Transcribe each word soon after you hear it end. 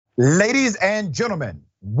Ladies and gentlemen,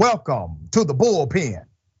 welcome to the Bullpen.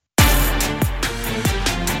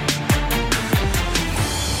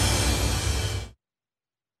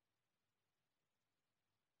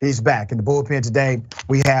 He's back in the Bullpen today.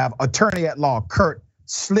 We have attorney at law Kurt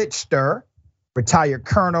Schlichter, retired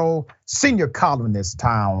colonel, senior columnist,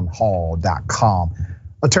 townhall.com.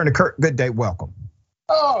 Attorney Kurt, good day, welcome.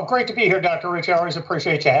 Oh, great to be here, Dr. Rich. I always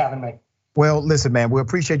appreciate you having me. Well, listen, man, we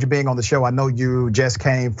appreciate you being on the show. I know you just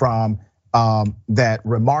came from that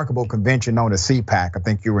remarkable convention known as CPAC. I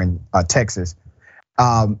think you were in Texas.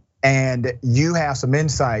 And you have some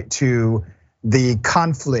insight to the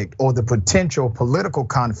conflict or the potential political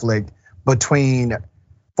conflict between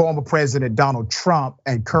former President Donald Trump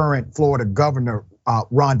and current Florida Governor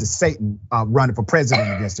Ron DeSantis running for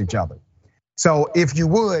president against each other. So if you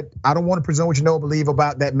would, I don't want to presume what you know or believe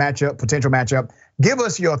about that matchup, potential matchup. Give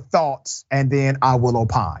us your thoughts and then I will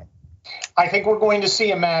opine. I think we're going to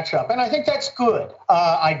see a matchup, and I think that's good.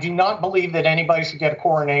 I do not believe that anybody should get a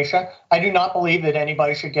coronation. I do not believe that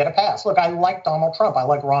anybody should get a pass. Look, I like Donald Trump. I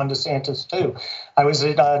like Ron DeSantis too. I was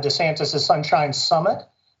at DeSantis' Sunshine Summit.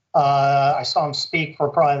 I saw him speak for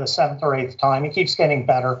probably the 7th or 8th time. He keeps getting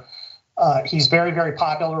better. He's very, very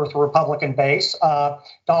popular with the Republican base.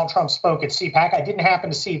 Donald Trump spoke at CPAC. I didn't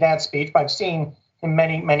happen to see that speech, but I've seen him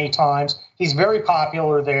many, many times. He's very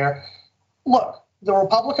popular there. Look, the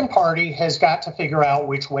Republican Party has got to figure out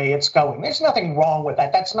which way it's going. There's nothing wrong with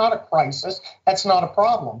that. That's not a crisis. That's not a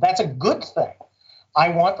problem. That's a good thing. I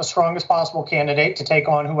want the strongest possible candidate to take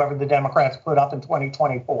on whoever the Democrats put up in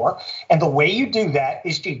 2024. And the way you do that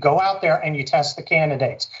is you go out there and you test the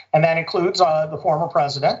candidates. And that includes the former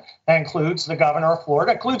president, that includes the governor of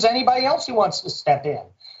Florida, includes anybody else who wants to step in.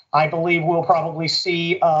 I believe we'll probably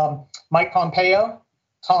see Mike Pompeo,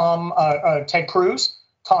 Ted Cruz,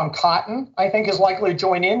 Tom Cotton, I think, is likely to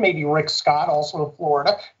join in. Maybe Rick Scott, also of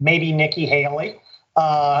Florida. Maybe Nikki Haley.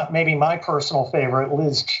 Maybe my personal favorite,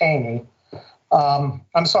 Liz Cheney.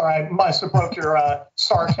 I'm sorry, I must have broke your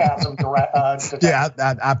sarcasm. Yeah,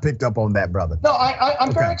 I picked up on that, brother. No,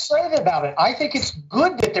 I'm very excited about it. I think it's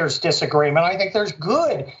good that there's disagreement. I think there's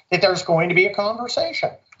good that there's going to be a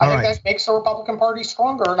conversation. I think that makes the Republican Party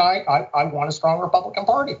stronger, and I want a strong Republican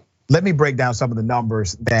Party. Let me break down some of the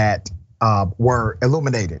numbers that were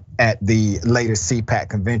illuminated at the latest CPAC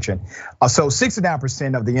convention. So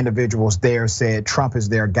 69% of the individuals there said Trump is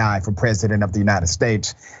their guy for president of the United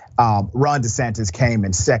States. Ron DeSantis came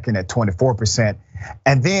in second at 24%.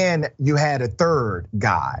 And then you had a third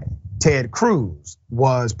guy, Ted Cruz,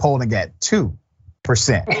 was polling at 2%.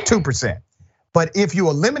 But if you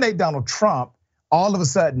eliminate Donald Trump, all of a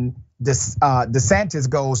sudden, DeSantis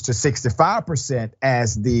goes to 65%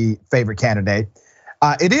 as the favorite candidate.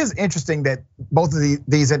 It is interesting that both of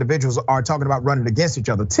these individuals are talking about running against each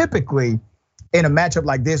other. Typically, in a matchup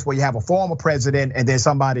like this, where you have a former president and then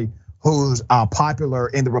somebody who's popular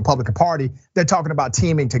in the Republican Party, they're talking about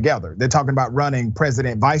teaming together. They're talking about running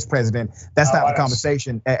president, vice president. That's not the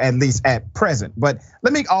conversation, at least at present. But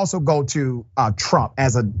let me also go to Trump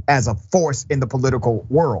as a force in the political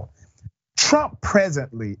world. Trump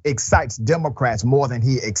presently excites Democrats more than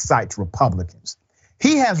he excites Republicans.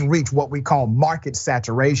 He has reached what we call market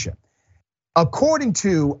saturation. According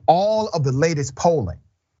to all of the latest polling,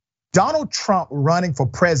 Donald Trump running for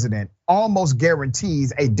president almost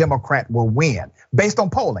guarantees a Democrat will win based on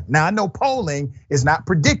polling. Now, I know polling is not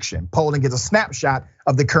prediction. Polling is a snapshot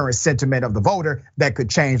of the current sentiment of the voter that could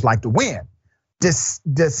change like the wind.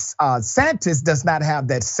 DeSantis does not have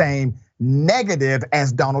that same negative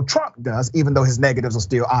as Donald Trump does, even though his negatives are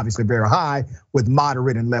still obviously very high with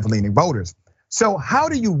moderate and left-leaning voters. So how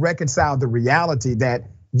do you reconcile the reality that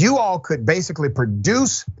you all could basically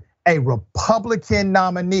produce a Republican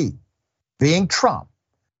nominee, being Trump,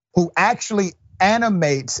 who actually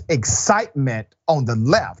animates excitement on the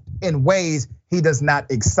left in ways he does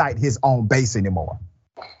not excite his own base anymore?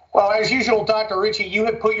 Well, as usual, Dr. Ritchie, you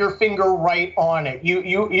have put your finger right on it.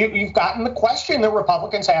 You've gotten the question that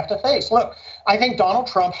Republicans have to face. Look, I think Donald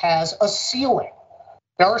Trump has a ceiling.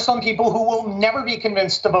 There are some people who will never be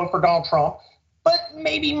convinced to vote for Donald Trump, but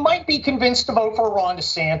maybe might be convinced to vote for Ron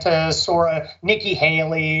DeSantis or a Nikki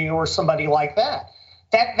Haley or somebody like that.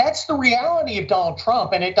 That's the reality of Donald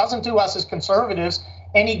Trump, and it doesn't do us as conservatives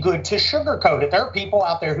any good to sugarcoat it. There are people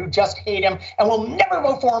out there who just hate him and will never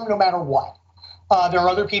vote for him no matter what. There are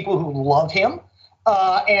other people who love him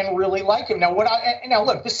and really like him. Now,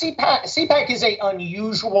 look, the CPAC is an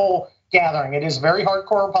unusual gathering. It is very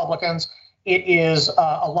hardcore Republicans. It is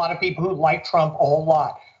a lot of people who like Trump a whole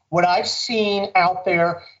lot. What I've seen out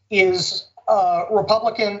there is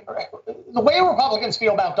the way Republicans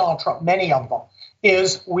feel about Donald Trump, many of them,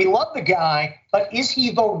 is we love the guy, but is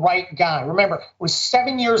he the right guy? Remember, it was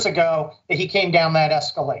 7 years ago that he came down that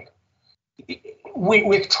escalator.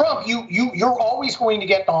 With Trump, you're always going to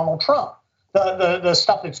get Donald Trump, the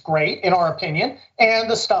stuff that's great in our opinion, and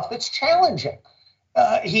the stuff that's challenging.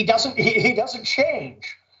 He doesn't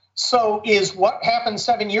change. So is what happened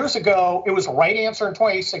 7 years ago, it was the right answer in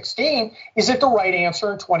 2016, is it the right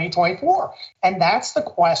answer in 2024? And that's the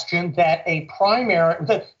question that a primary,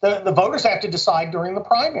 the voters have to decide during the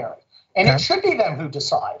primary. And It should be them who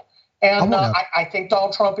decide. And I think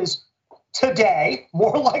Donald Trump is today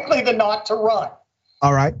more likely than not to run.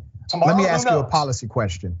 All right. Tomorrow, let me ask you a policy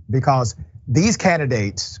question, because these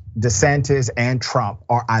candidates, DeSantis and Trump,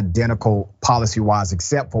 are identical policy-wise,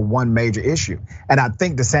 except for one major issue. And I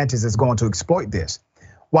think DeSantis is going to exploit this.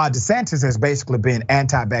 While DeSantis has basically been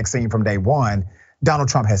anti-vaccine from day one, Donald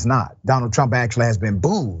Trump has not. Donald Trump actually has been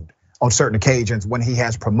booed on certain occasions when he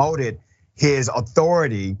has promoted his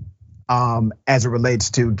authority as it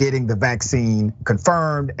relates to getting the vaccine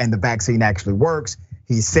confirmed and the vaccine actually works.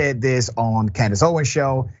 He said this on Candace Owens'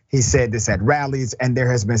 show. He said this at rallies, and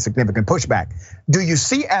there has been significant pushback. Do you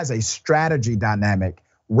see as a strategy dynamic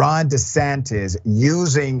Ron DeSantis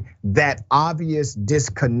using that obvious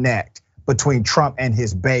disconnect between Trump and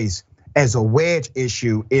his base as a wedge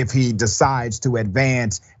issue if he decides to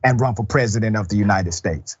advance and run for president of the United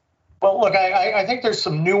States? Well, look, I think there's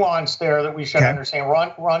some nuance there that we should understand.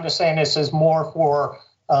 Ron DeSantis is more for,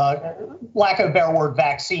 lack of a better word,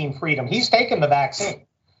 vaccine freedom. He's taken the vaccine.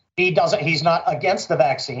 He's not against the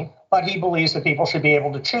vaccine, but he believes that people should be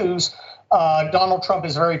able to choose. Donald Trump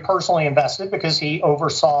is very personally invested because he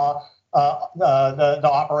oversaw the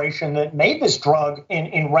operation that made this drug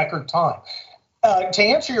in record time. To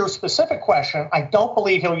answer your specific question, I don't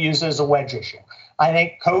believe he'll use it as a wedge issue. I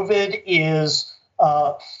think COVID is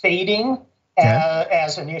fading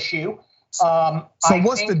as an issue. So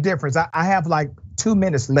what's the difference? I have like 2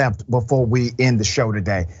 minutes left before we end the show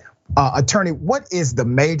today. Attorney, what is the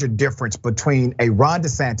major difference between a Ron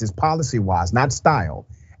DeSantis policy-wise, not style,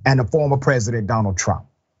 and a former President Donald Trump?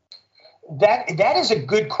 That is a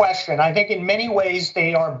good question. I think in many ways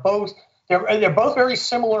they're both very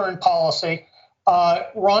similar in policy.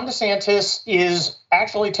 Ron DeSantis is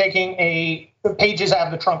actually taking pages out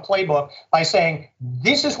of the Trump playbook by saying,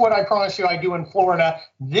 this is what I promised you I'd do in Florida.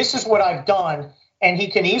 This is what I've done. And he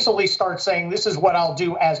can easily start saying, this is what I'll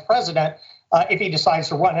do as president if he decides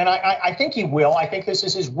to run. And I think he will. I think this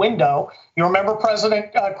is his window. You remember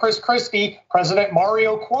President Chris Christie, President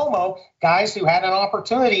Mario Cuomo, guys who had an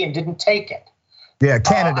opportunity and didn't take it. Yeah,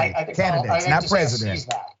 candidates, not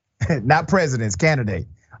president. Not presidents, candidate.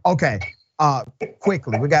 Okay.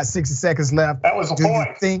 Quickly, we got 60 seconds left. That was the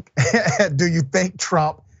point. Do you think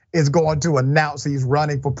Trump is going to announce he's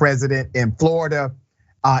running for president in Florida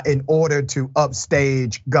in order to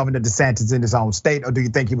upstage Governor DeSantis in his own state, or do you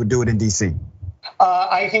think he would do it in DC?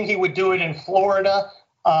 I think he would do it in Florida,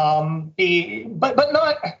 but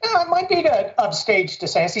not. It might be to upstage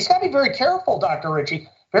DeSantis. He's got to be very careful, Dr. Ritchie.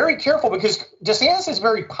 Very careful, because DeSantis is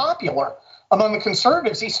very popular among the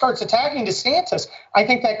conservatives. He starts attacking DeSantis. I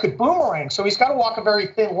think that could boomerang. So he's got to walk a very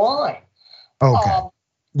thin line. Okay.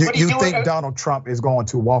 You think Donald Trump is going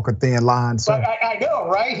to walk a thin line? So? I know,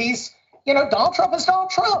 right? Donald Trump is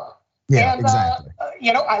Donald Trump. Yeah, exactly.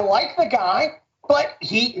 I like the guy, but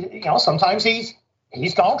sometimes he's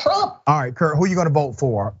Donald Trump. All right, Kurt, who are you going to vote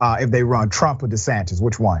for if they run, Trump or DeSantis?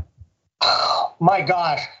 Which one? Oh, my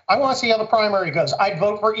gosh, I want to see how the primary goes. I'd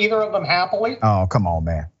vote for either of them happily. Oh, come on,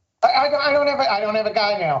 man. I don't have a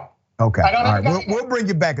guy now. Okay, all right. We'll bring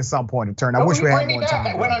you back at some point, attorney. I wish we had more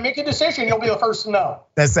time. When I make a decision, you'll be the first to know.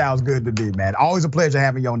 That sounds good to me, man. Always a pleasure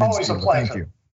having you on the Always a pleasure. Thank you.